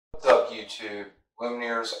up, YouTube?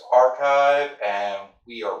 Lumineers Archive, and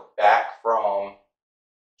we are back from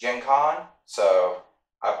Gencon. So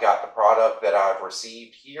I've got the product that I've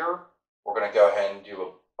received here. We're going to go ahead and do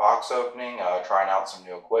a box opening, trying out some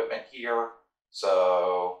new equipment here.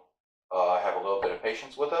 So have a little bit of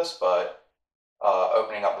patience with us, but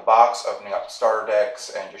opening up the box, opening up the starter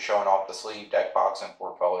decks, and just showing off the sleeve deck box and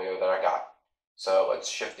portfolio that I got. So let's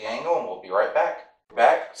shift the angle and we'll be right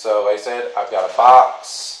back. So like I said, I've got a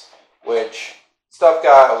box, which stuff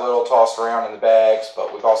got a little tossed around in the bags,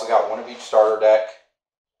 but we've also got one of each starter deck.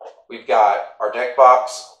 We've got our deck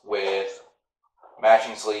box with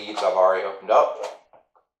matching sleeves I've already opened up,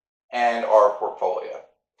 and our portfolio.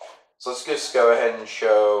 So let's just go ahead and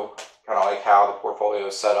show kind of like how the portfolio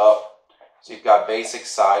is set up. So you've got basic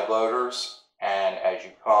side loaders, and as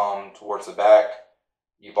you come towards the back,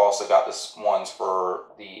 you've also got the ones for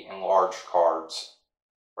the enlarged cards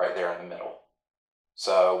right there in the middle.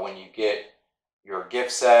 So when you get your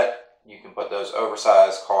gift set, you can put those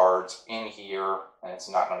oversized cards in here and it's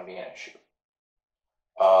not going to be an issue.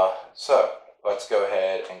 So let's go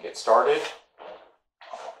ahead and get started.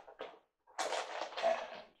 And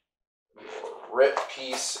your rip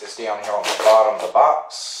piece is down here on the bottom of the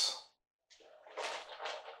box.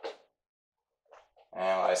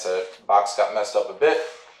 And like I said, the box got messed up a bit,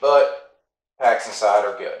 but packs inside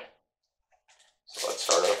are good. So let's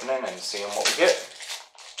start opening and seeing what we get.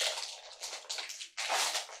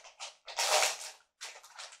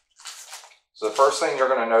 So the first thing you're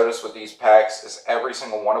going to notice with these packs is every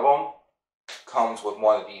single one of them comes with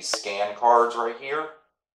one of these scan cards right here.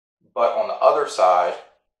 But on the other side,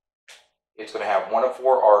 it's going to have one of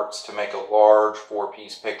 4 arts to make a large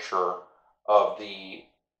 4-piece picture of the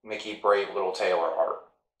Mickey Brave Little Tailor art.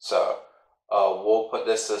 So we'll put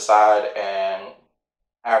this to the side, and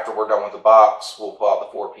after we're done with the box, we'll pull out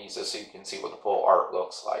the 4 pieces so you can see what the full art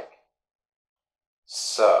looks like.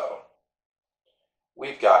 So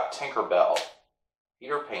we've got Tinkerbell,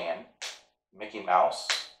 Peter Pan, Mickey Mouse,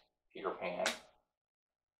 Peter Pan,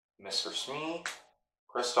 Mr. Smee,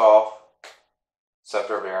 Kristoff,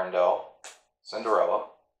 Scepter of Arendelle, Cinderella,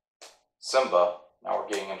 Simba. Now we're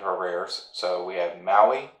getting into our rares. So we have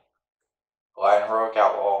Maui, Aladdin Heroic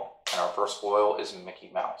Outlaw, and our first foil is Mickey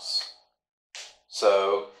Mouse.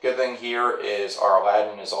 So good thing here is our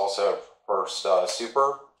Aladdin is also first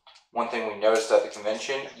super. One thing we noticed at the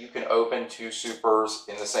convention, you can open 2 supers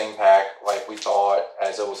in the same pack like we thought,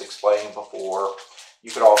 as it was explained before.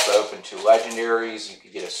 You could also open 2 legendaries. You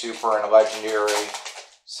could get a super and a legendary.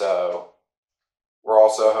 So we're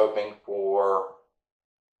also hoping for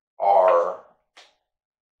our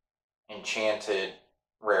enchanted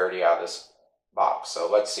rarity out of this box. So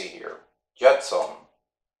let's see here. Jetsam,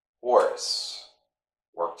 Horus,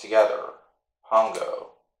 Work Together,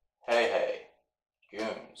 Pongo, Hey Hey,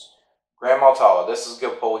 Goons, Grand Maltala. This is a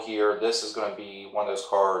good pull here. This is going to be one of those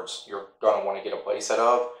cards you're going to want to get a playset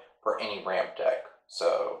of for any ramp deck.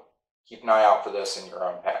 So keep an eye out for this in your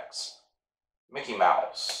own packs. Mickey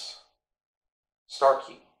Mouse,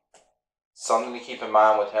 Starkey. Something to keep in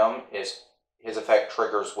mind with him is his effect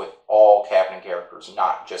triggers with all Captain characters,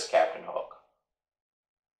 not just Captain Hook.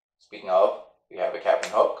 Speaking of, we have a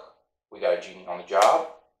Captain Hook. We got a Genie on the job.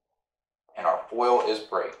 And our foil is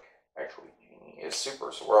Break. Actually, Genie is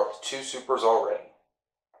super. So we're up to 2 supers already.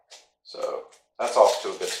 So that's off to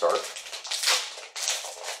a good start.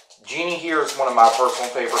 Genie here is one of my personal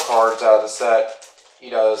favorite cards out of the set.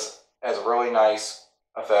 He has a really nice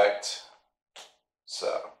effect.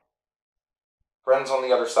 So, Friends on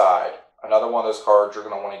the Other Side. Another one of those cards you're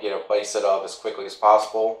going to want to get a playset of as quickly as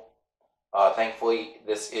possible. Thankfully,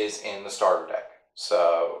 this is in the starter deck.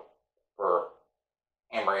 So, for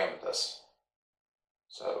Amber Amethyst.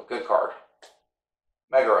 So, good card.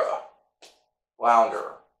 Megara,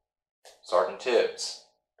 Flounder, Sergeant Tibbs,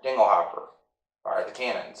 Dinglehopper, Fire the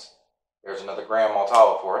Cannons. There's another Grand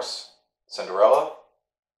Maltala for us. Cinderella,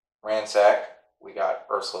 Ransack, we got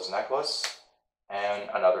Ursula's Necklace, and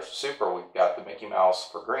another super, we've got the Mickey Mouse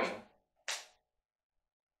for green.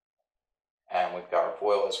 And we've got our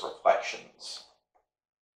foil as Reflections.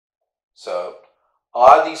 So a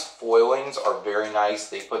lot of these foilings are very nice.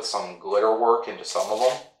 They put some glitter work into some of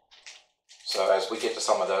them. So as we get to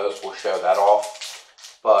some of those, we'll show that off.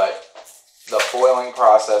 But the foiling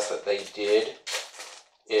process that they did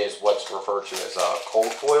is what's referred to as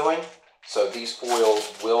cold foiling. So these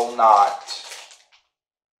foils will not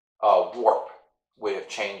warp with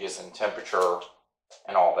changes in temperature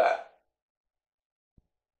and all that.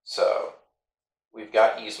 So we've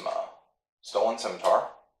got Yzma, Stolen Scimitar,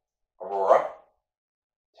 Aurora,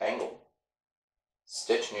 Tangle,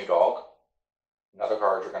 Stitch New Dog, another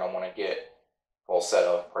card you're going to want to get full set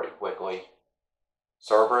of pretty quickly.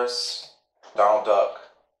 Cerberus, Donald Duck,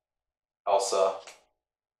 Elsa,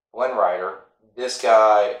 Flynn Rider. This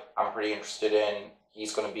guy I'm pretty interested in.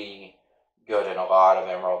 He's going to be good in a lot of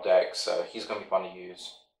Emerald decks, so he's going to be fun to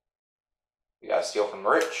use. We got Steal from the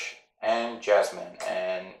Rich and Jasmine,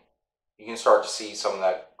 and you can start to see some of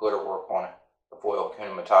that glitter work on the foil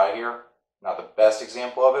Hakuna Matata here. Not the best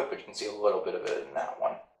example of it, but you can see a little bit of it in that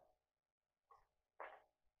one.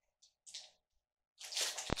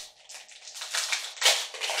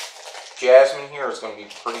 Jasmine here is going to be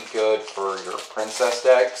pretty good for your princess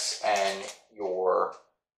decks and your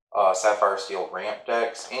Sapphire Steel ramp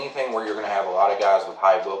decks. Anything where you're going to have a lot of guys with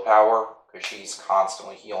high willpower, because she's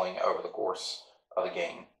constantly healing over the course of the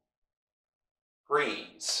game.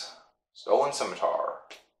 Freeze, Stolen Scimitar,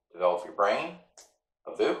 Develop Your Brain,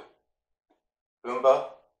 Avu, Boomba,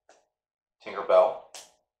 Tinkerbell,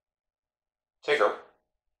 Tigger,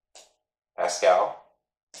 Pascal,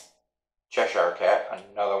 Cheshire Cat,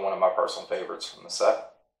 another one of my personal favorites from the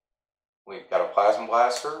set. We've got a Plasma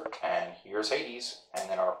Blaster, and here's Hades. And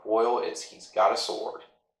then our foil is He's Got a Sword.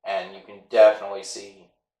 And you can definitely see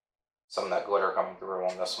some of that glitter coming through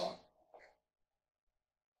on this one.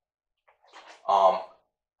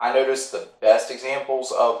 I noticed the best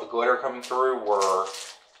examples of the glitter coming through were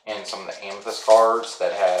in some of the Amethyst cards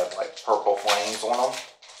that have like purple flames on them.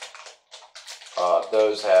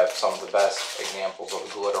 Those have some of the best examples of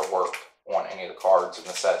the glitter work on any of the cards in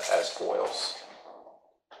the set as foils.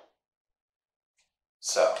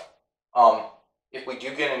 So, if we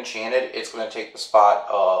do get enchanted, it's going to take the spot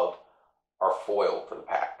of our foil for the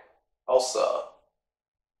pack. Elsa,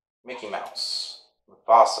 Mickey Mouse,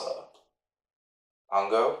 Mufasa,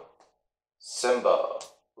 Pongo, Simba,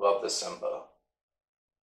 love the Simba,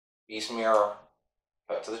 Beast Mirror,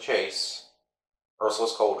 Cut to the Chase,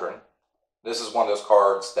 Ursula's Cauldron. This is one of those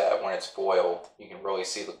cards that when it's foil, you can really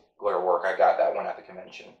see the glitter work. I got that one at the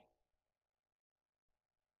convention.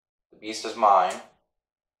 The Beast is Mine,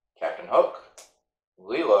 Captain Hook,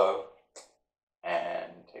 Lilo,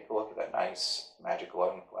 and take a look at that nice magic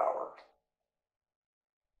glowing flower.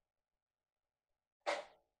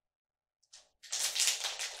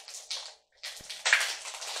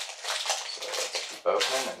 So let's keep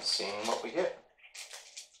opening and seeing what we get.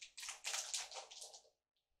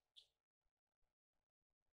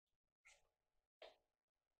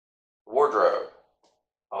 Wardrobe,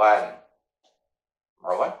 Aladdin,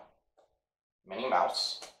 Merlin, Minnie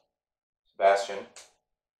Mouse, Sebastian,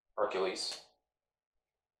 Hercules,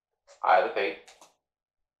 Eye of the Fate.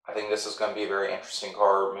 I think this is going to be a very interesting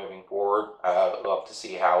card moving forward. I'd love to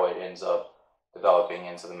see how it ends up developing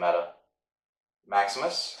into the meta.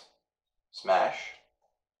 Maximus, Smash.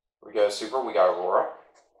 Here we go, Super. We got Aurora.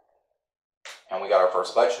 And we got our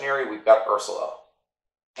first legendary. We've got Ursula.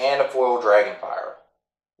 And a foil Dragonfire.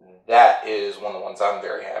 That is one of the ones I'm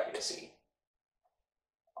very happy to see.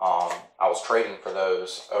 I was trading for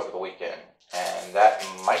those over the weekend, and that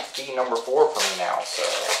might be number 4 for me now, so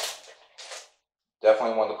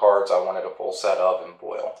definitely one of the cards I wanted a full set of in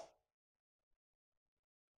foil.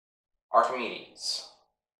 Archimedes,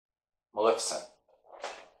 Maleficent,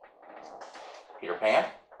 Peter Pan,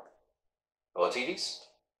 Philatides,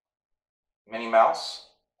 Minnie Mouse,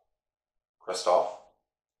 Kristoff,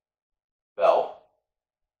 Belle,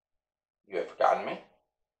 You Have Forgotten Me,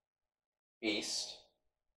 Beast,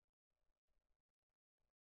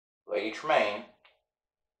 Lady Tremaine,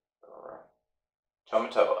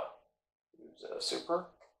 Tomatoa, who's a super,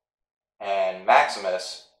 and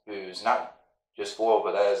Maximus, who's not just foil,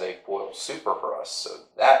 but that is a foil super for us, so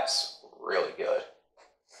that's really good.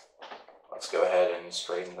 Let's go ahead and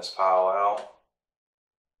straighten this pile out.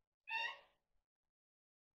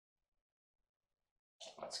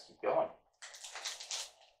 Let's keep going.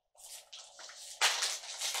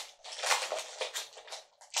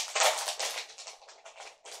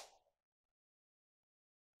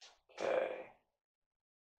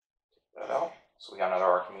 So we got another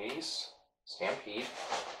Archimedes, Stampede,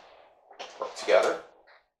 Work Together,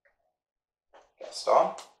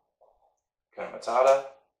 Gaston, Hakuna Matata,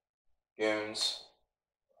 Goons,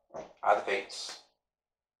 Eye of the Fates,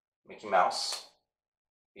 Mickey Mouse,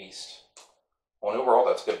 Beast, Whole New World,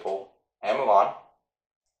 that's a good pull, and Mulan,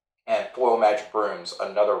 and Foil Magic Brooms,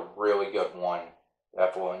 another really good one.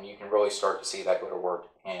 That foil, and you can really start to see that glitter work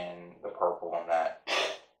in the purple on that.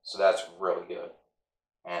 So that's really good.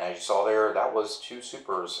 And as you saw there, that was 2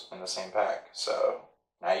 supers in the same pack. So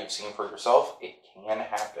now you've seen for yourself, it can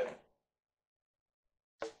happen.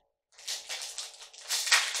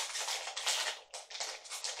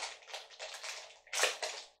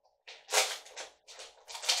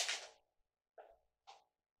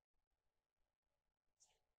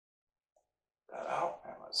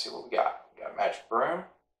 Let's see what we got. We got Magic Broom,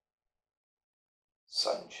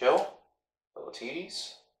 Sudden Chill,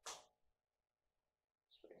 Philatides.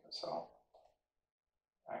 Let's bring this out.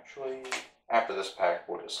 Actually, after this pack,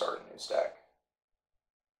 we'll just start a new stack.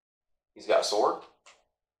 He's got a sword.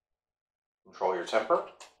 Control Your Temper.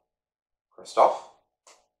 Kristoff.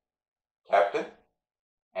 Captain.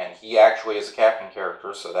 And he actually is a captain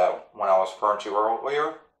character, so that one I was referring to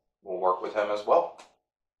earlier will work with him as well.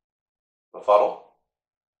 Befuddle.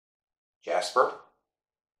 Jasper.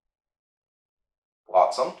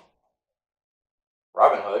 Flotsam.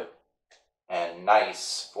 Robin Hood. And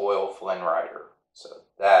nice foil Flynn Rider. So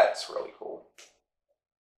that's really cool.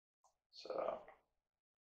 So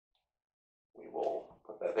we will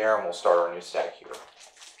put that there and we'll start our new stack here.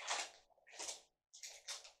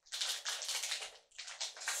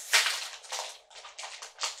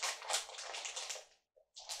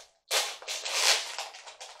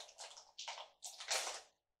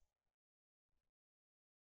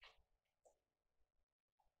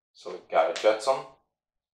 So we've got a Jetsam,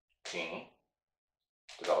 Genie,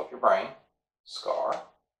 Develop Your Brain, Scar,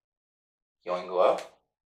 Healing Glow,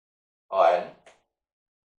 Aladdin,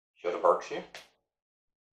 Shield of Virtue,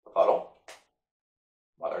 Befuddle,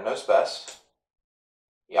 Mother Knows Best,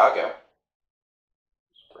 Iago,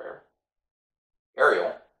 Rare,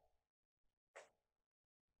 Ariel,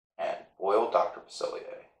 and Foil Dr.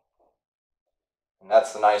 Facilier. And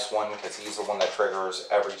that's the nice one because he's the one that triggers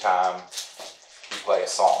every time you play a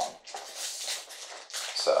song.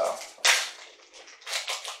 So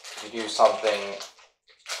if you do something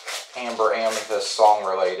Amber Amethyst song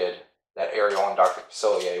related, that Ariel and Dr.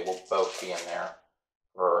 Facilier will both be in there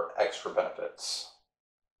for extra benefits.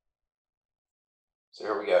 So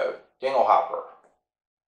here we go. Dinglehopper,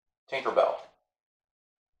 Tinkerbell,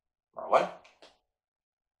 Merlin,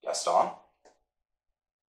 Gaston,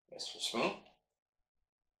 Mr. Smee,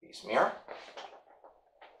 Beast Mirror,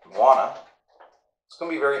 Moana. It's going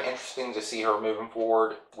to be very interesting to see her moving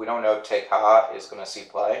forward. We don't know if Tekka is going to see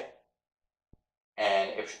play.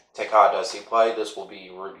 And if Tekka does see play, this will be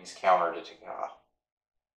Ruby's counter to Tekka.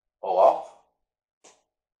 Olaf,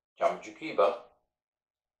 Jamajukiba,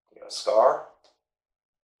 we got Scar,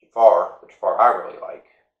 Jafar, which Jafar I really like.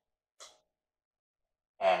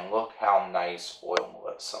 And look how nice foil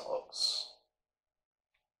Maleficent looks.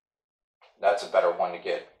 That's a better one to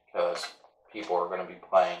get because people are going to be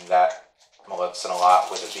playing that Maleficent a lot,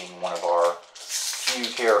 with it being one of our few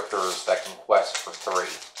characters that can quest for 3.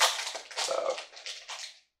 So,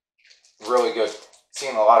 really good.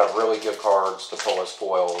 Seeing a lot of really good cards to pull as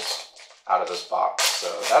foils out of this box.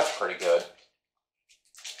 So, that's pretty good.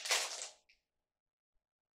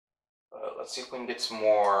 Let's see if we can get some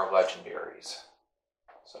more legendaries.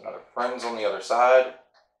 So, another Friends on the other side.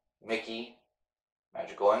 Mickey,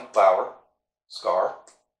 Magical End Flower, Scar,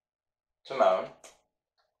 Timon,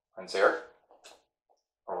 Prince Eric,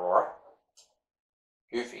 Aurora,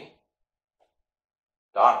 Goofy,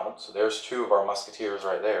 Donald, so there's 2 of our Musketeers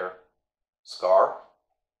right there, Scar,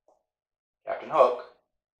 Captain Hook,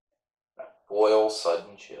 that foil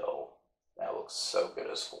Sudden Chill. That looks so good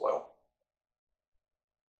as foil.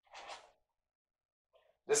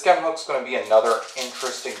 This Captain Hook's going to be another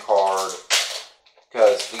interesting card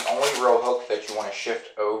because the only real hook that you want to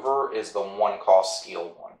shift over is the 1-cost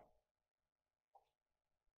steel one.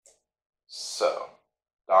 So,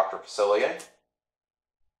 Dr. Facilier,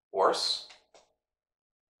 Horse,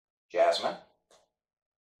 Jasmine,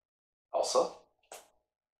 Elsa,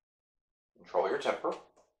 Control Your Temper,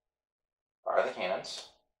 Fire the Cannons,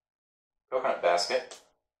 Coconut Basket,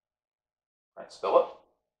 Prince Philip,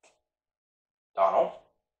 Donald,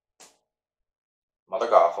 Mother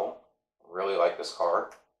Gothel, really like this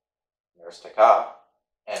card, there's Tekka,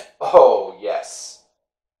 and oh yes,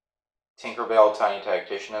 Tinkerbell Tiny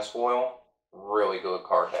Tactician as foil. Really good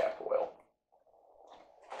card to have foil.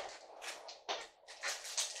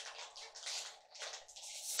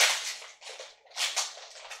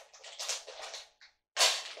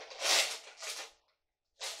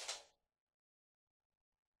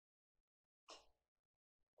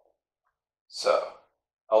 So,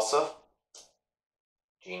 Elsa,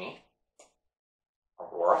 Genie,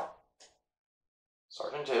 Aurora,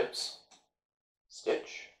 Sergeant Tibbs,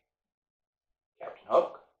 Stitch, Captain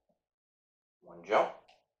Hook, One Jump,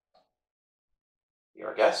 Be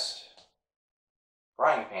Our Guest,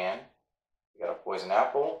 Frying Pan, we got a Poison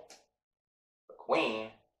Apple, the Queen,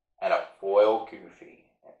 and a foil Goofy.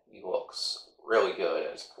 And he looks really good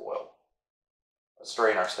as foil. Let's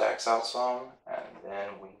straighten our stacks out some, and then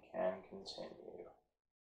we can continue.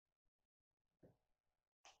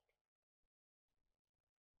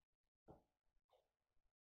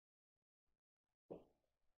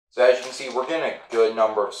 So as you can see, we're getting a good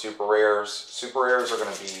number of super rares. Super rares are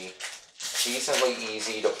going to be decently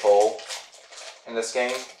easy to pull in this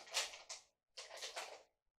game.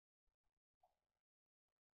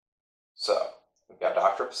 So we've got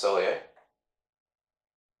Dr. Facilier,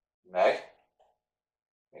 Meg,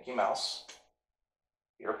 Mickey Mouse,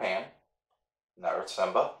 Peter Pan, another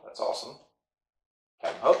Simba, that's awesome,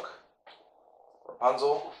 Captain Hook,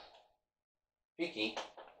 Rapunzel, Piki,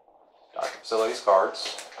 Dr. Facilier's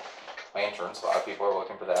cards, Lanterns, a lot of people are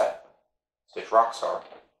looking for that, Stitch Rockstar,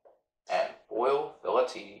 and Foil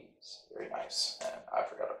Philites, very nice, and I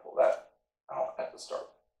forgot to pull that out at the start.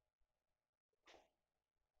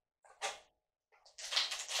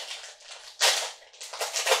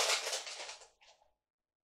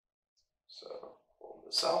 So, pull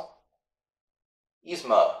this out.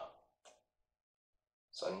 Yzma,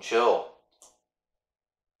 Sun Chill,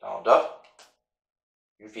 Donald Duck,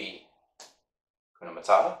 Yuffie, Kuna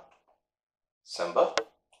Matata, Simba,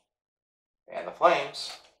 Fan the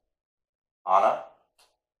Flames, Anna,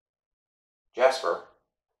 Jasper,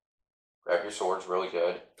 Grab Your Sword's really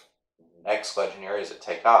good. Next legendary is a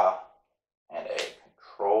Teka, and a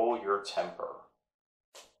Control Your Temper.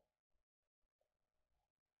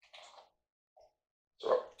 So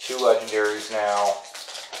we're up to 2 legendaries now.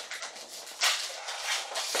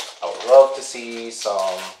 I would love to see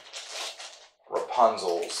some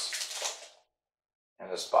Rapunzels in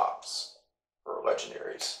this box for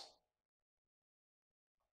legendaries.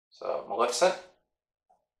 So Maleficent,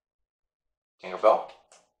 Tinkerbell,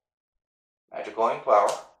 Magic Glowing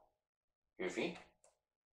Flower, Goofy,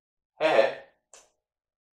 Hey,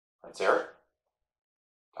 Prince Eric,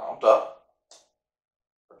 Donald Duck,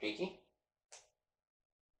 Rafiki,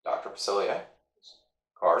 Dr. Facilier,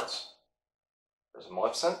 cards. There's a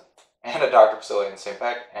Maleficent and a Dr. Facilier in the same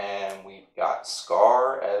pack, and we've got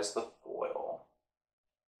Scar as the foil.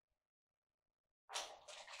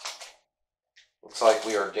 Looks like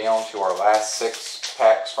we are down to our last 6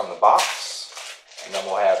 packs from the box, and then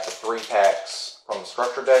we'll have the 3 packs from the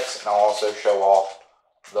structure decks, and I'll also show off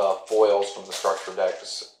the foils from the structure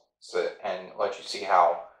decks and let you see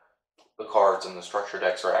how the cards in the structure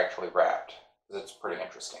decks are actually wrapped, because it's pretty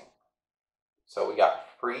interesting. So we got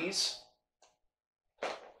Freeze,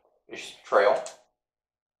 Vicious Betrayal,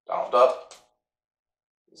 Donald Duck,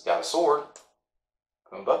 he's got a sword,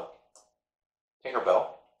 Pumbaa, Tinkerbell,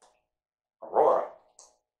 Aurora,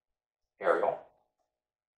 Ariel,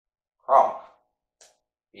 Kronk,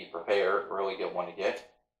 Be Prepared, really good one to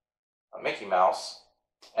get, a Mickey Mouse,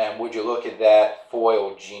 and would you look at that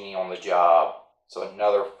foil Genie on the Job. So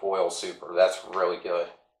another foil super, that's really good.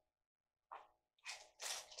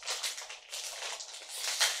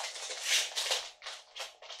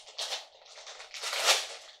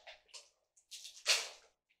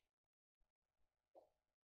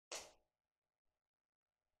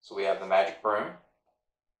 So we have the Magic Broom,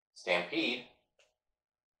 Stampede,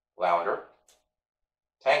 Flounder,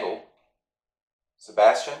 Tangled,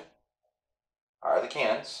 Sebastian, Fire the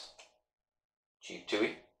Cannons, Chief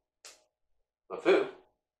Tui, LeFou,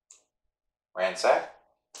 Ransack,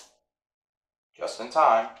 Just in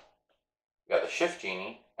Time, we got the Shift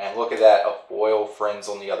Genie, and look at that, a foil Friends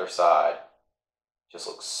on the other side. Just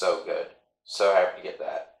looks so good. So happy to get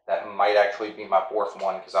that. That might actually be my 4th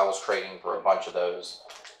one because I was trading for a bunch of those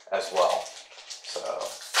as well. So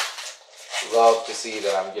love to see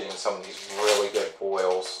that I'm getting some of these really good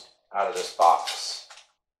foils out of this box.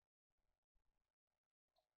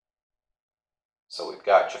 So we've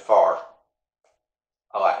got Jafar,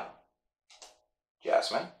 Aladdin,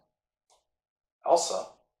 Jasmine, Elsa,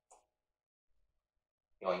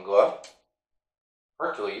 Healing Glow,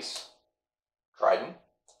 Hercules, Trident,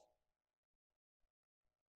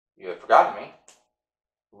 You Have Forgotten Me,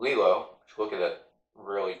 Lilo, which look at that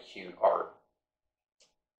really cute art.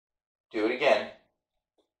 Do It Again,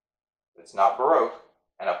 it's not Baroque,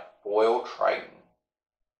 and a foil Triton.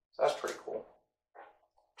 So that's pretty cool.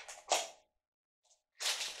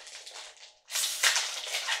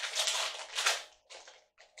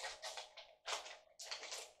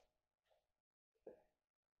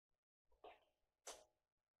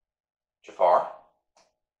 Jafar,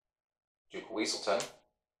 Duke of Weaselton,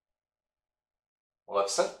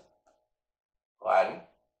 Maleficent, Aladdin,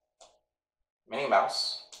 Minnie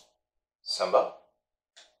Mouse, Simba,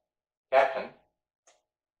 Captain,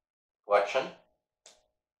 Collection,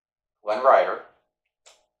 Glen Rider,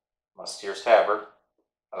 Musketeer's Tabard,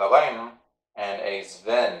 Aladdin, and a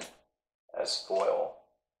Sven as foil.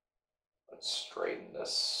 Let's straighten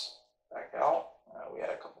this back out. We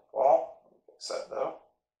had a couple fall. Let me fix that though.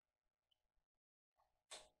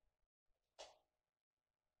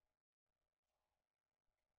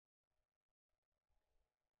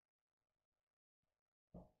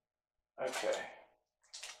 Okay.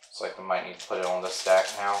 Looks like we might need to put it on this stack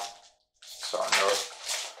now. Starting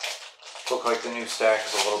to look like the new stack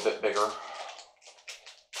is a little bit bigger.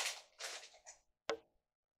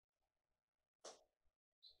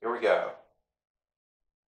 Here we go.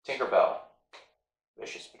 Tinkerbell.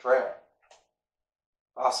 Vicious Betrayal.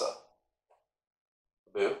 Vasa.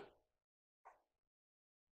 Boo.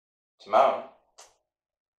 Timon.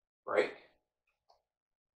 Break.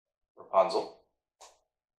 Rapunzel.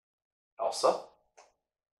 Elsa.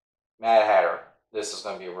 Mad Hatter. This is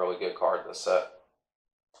going to be a really good card this set.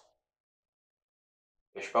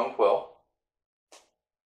 Fishbone Quill.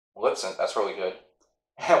 Maleficent, that's really good.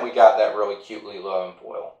 And we got that really cute Lilo in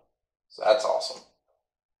foil. So that's awesome.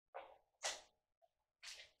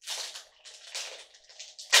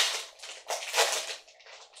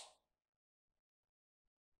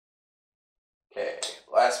 Okay,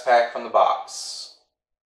 last pack from the box.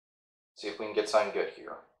 See if we can get something good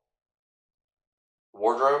here.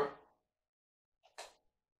 Wardrobe.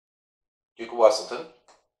 Duke of Wesselton.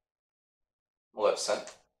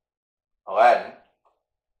 Maleficent. Aladdin.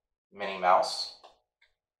 Minnie Mouse.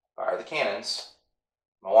 Fire the Cannons.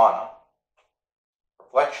 Moana.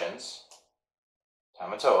 Reflections.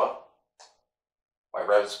 Tamatoa. White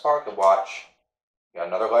Rabbit's Pocket Watch. We got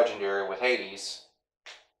another legendary with Hades.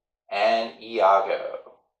 And Iago.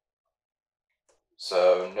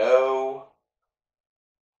 So no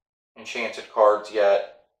enchanted cards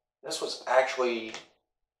yet. This was actually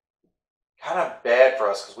kind of bad for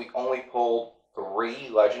us because we only pulled 3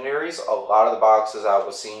 legendaries. A lot of the boxes I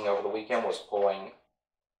was seeing over the weekend was pulling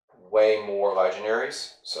way more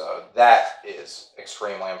legendaries. So that is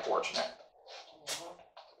extremely unfortunate.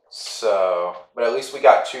 So, but at least we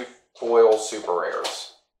got 2 foil super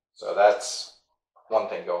rares. So that's one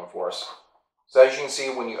thing going for us. So as you can see,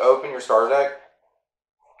 when you open your starter deck,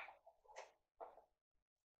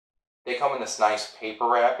 they come in this nice paper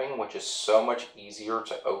wrapping, which is so much easier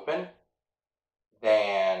to open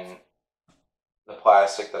than the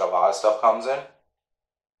plastic that a lot of stuff comes in.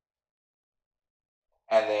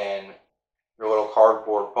 And then your little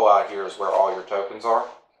cardboard pull out here is where all your tokens are.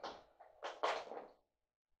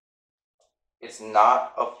 It's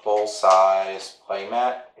not a full-size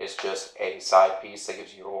playmat. It's just a side piece that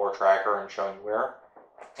gives you your lore tracker and showing you where.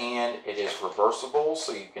 And it is reversible,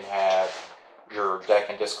 so you can have your deck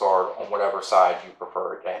and discard on whatever side you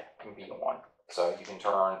prefer it to be on. So you can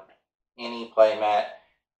turn any playmat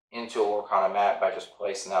into a Lorcana mat by just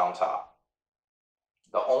placing that on top.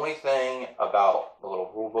 The only thing about the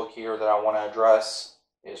little rule book here that I want to address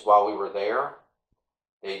is while we were there,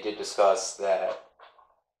 they did discuss that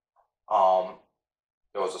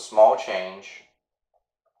there was a small change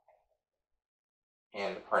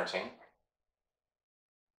in the printing,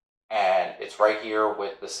 and it's right here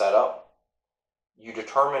with the setup. You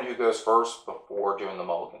determine who goes first before doing the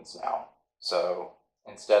mulligans now. So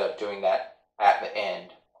instead of doing that at the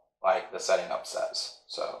end, like the setting up says.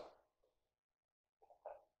 So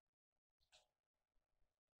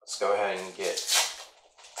let's go ahead and get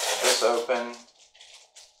this open.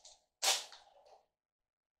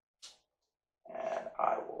 And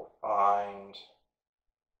I will find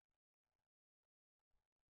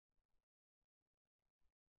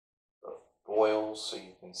the foils so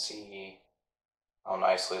you can see how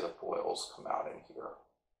nicely the foils come out in here.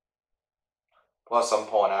 Plus I'm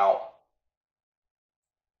pulling out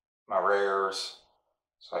my rares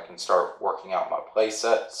so I can start working out my play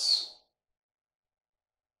sets.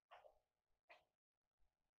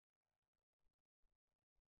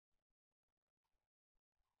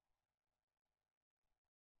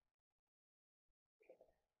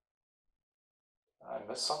 Did I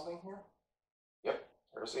miss something here? Yep,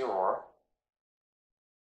 there's the Aurora.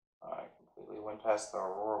 I completely went past the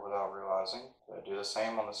Aurora without realizing. Did I do the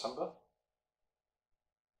same on the Simba?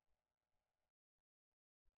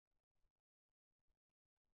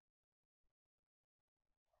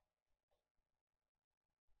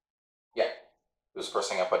 Yeah, it was the first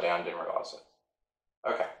thing I put down, didn't realize it.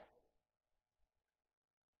 Okay.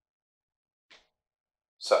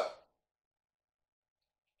 So,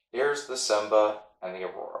 here's the Simba and the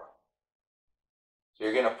Aurora. So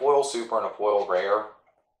you're getting a foil super and a foil rare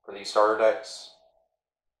for these starter decks.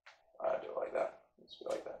 I do it like that. Let's be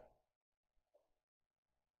like that.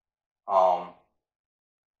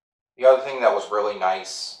 The other thing that was really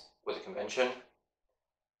nice with the convention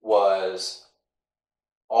was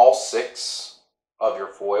all 6 of your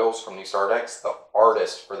foils from these starter decks, the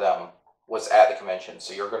artist for them was at the convention.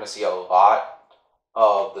 So you're going to see a lot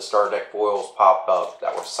of the starter deck foils pop up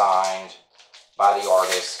that were signed by the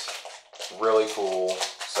artist. Really cool.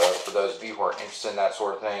 So for those of you who are interested in that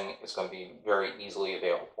sort of thing, it's going to be very easily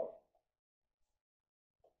available.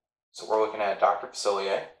 So we're looking at Dr.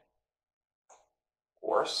 Facilier,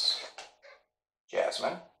 Horus,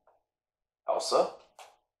 Jasmine, Elsa,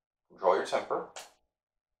 Control Your Temper,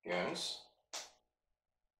 Goons,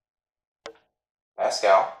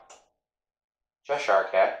 Pascal, Cheshire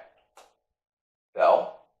Cat,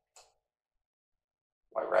 Belle,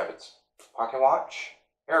 White Rabbit's Pocket Watch,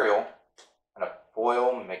 Ariel, and a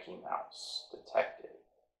foil Mickey Mouse Detective.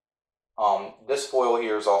 This foil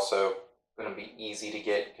here is also going to be easy to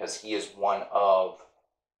get because he is one of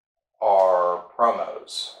our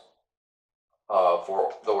promos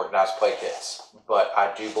for the organized play kits. But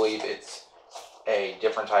I do believe it's a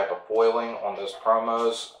different type of foiling on those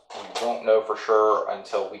promos. We won't know for sure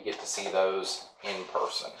until we get to see those in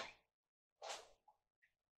person.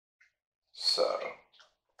 So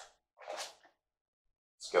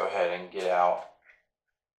let's go ahead and get out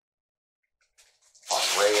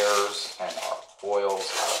our rares and our foils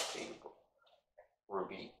out of the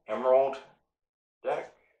Ruby Emerald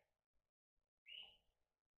deck.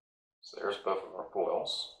 So there's both of our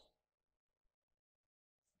foils.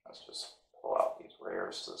 Let's just pull out these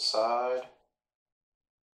rares to the side.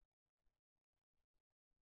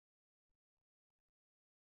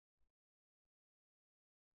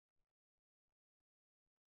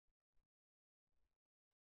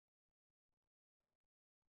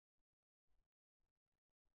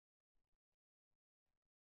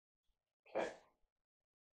 Okay.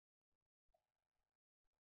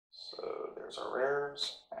 So there's our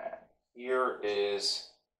rares, and here is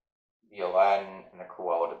the Aladdin and the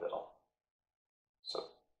Cruella de Vil. So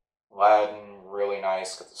Aladdin, really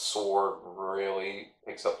nice, got the sword, really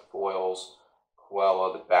picks up the foils.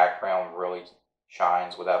 Cruella, the background really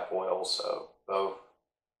shines with that foil, so both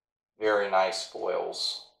very nice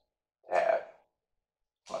foils to have.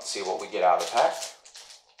 Let's see what we get out of the pack.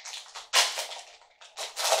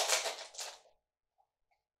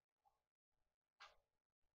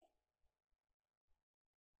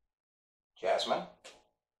 Jasmine,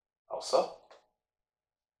 Elsa,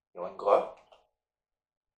 Healing Glow,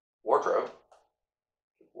 Wardrobe,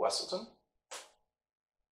 Wesselton,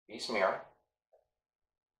 Beast Mirror,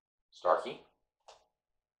 Starkey,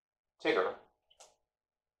 Tigger,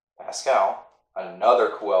 Pascal, another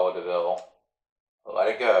Cruella de Vil, Let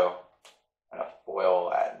It Go, and a foil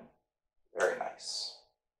Aladdin. Very nice.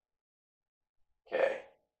 Okay,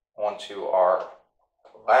 on to our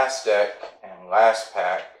last deck and last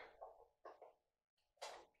pack.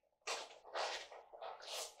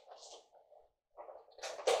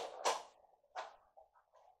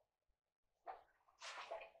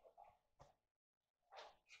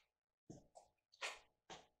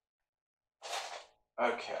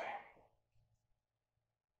 Okay,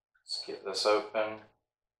 let's get this open.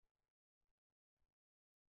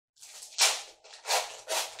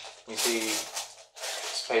 You see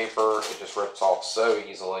this paper, it just rips off so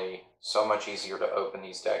easily. So much easier to open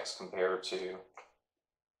these decks compared to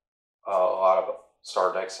a lot of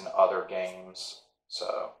starter decks in other games.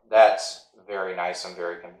 So that's very nice and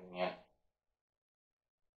very convenient.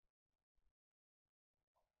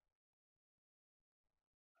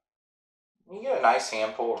 You get a nice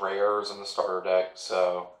handful of rares in the starter deck,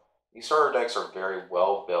 so these starter decks are very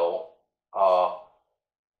well built.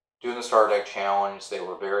 Doing the starter deck challenge, they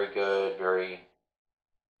were very good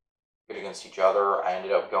against each other. I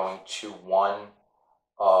ended up going 2-1.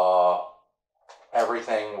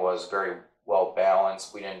 Everything was very well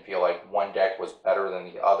balanced. We didn't feel like one deck was better than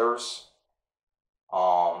the others.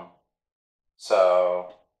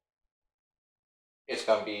 So it's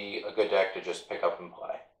going to be a good deck to just pick up and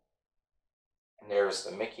play. And there's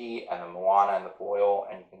the Mickey and the Moana and the foil,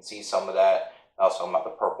 and you can see some of that. Also about the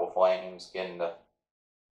purple flames, getting the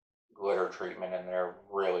glitter treatment in there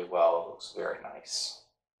really well. It looks very nice.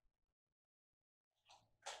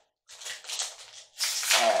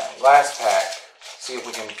 And last pack, see if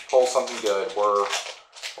we can pull something good. We're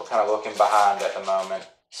kind of looking behind at the moment,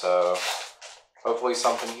 so hopefully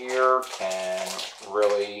something here can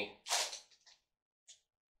really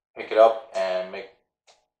pick it up and make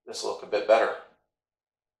this look a bit better.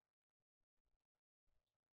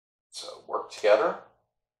 So work together,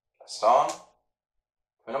 Gaston,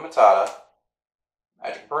 Hakuna Matata,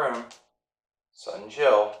 Magic Broom, Sudden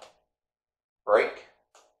Chill, Break,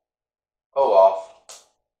 Olaf,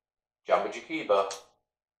 Jumbo Jakiba,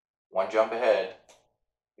 One Jump Ahead.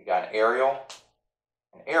 We got an Ariel,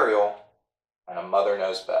 and a Mother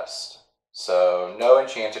Knows Best. So no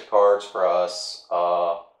enchanted cards for us.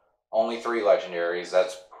 Only 3 legendaries.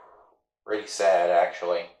 That's pretty sad,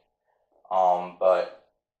 actually. But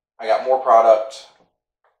I got more product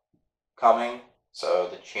coming, so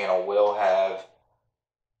the channel will have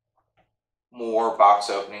more box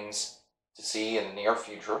openings to see in the near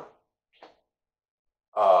future.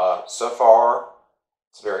 So far,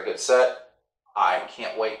 it's a very good set. I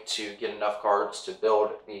can't wait to get enough cards to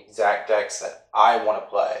build the exact decks that I want to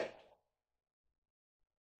play.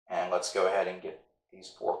 And let's go ahead and get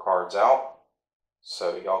these 4 cards out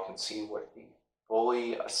so y'all can see what the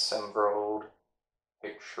fully assembled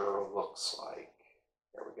picture looks like.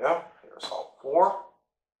 There we go. There's all 4.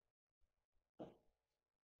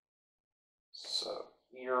 So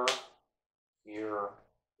here, here,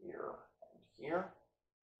 here, and here.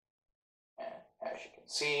 And as you can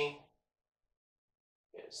see,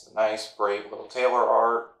 is the nice brave little Taylor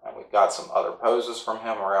art, and we've got some other poses from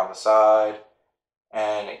him around the side,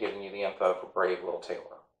 and giving you the info for brave little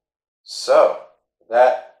Taylor. So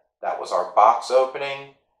that was our box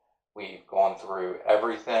opening. We've gone through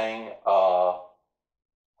everything.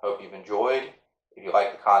 Hope you've enjoyed. If you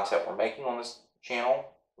like the content we're making on this channel,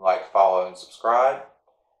 like, follow, and subscribe.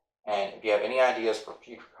 And if you have any ideas for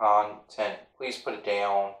future content, please put it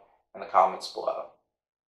down in the comments below.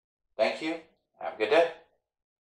 Thank you. Have a good day.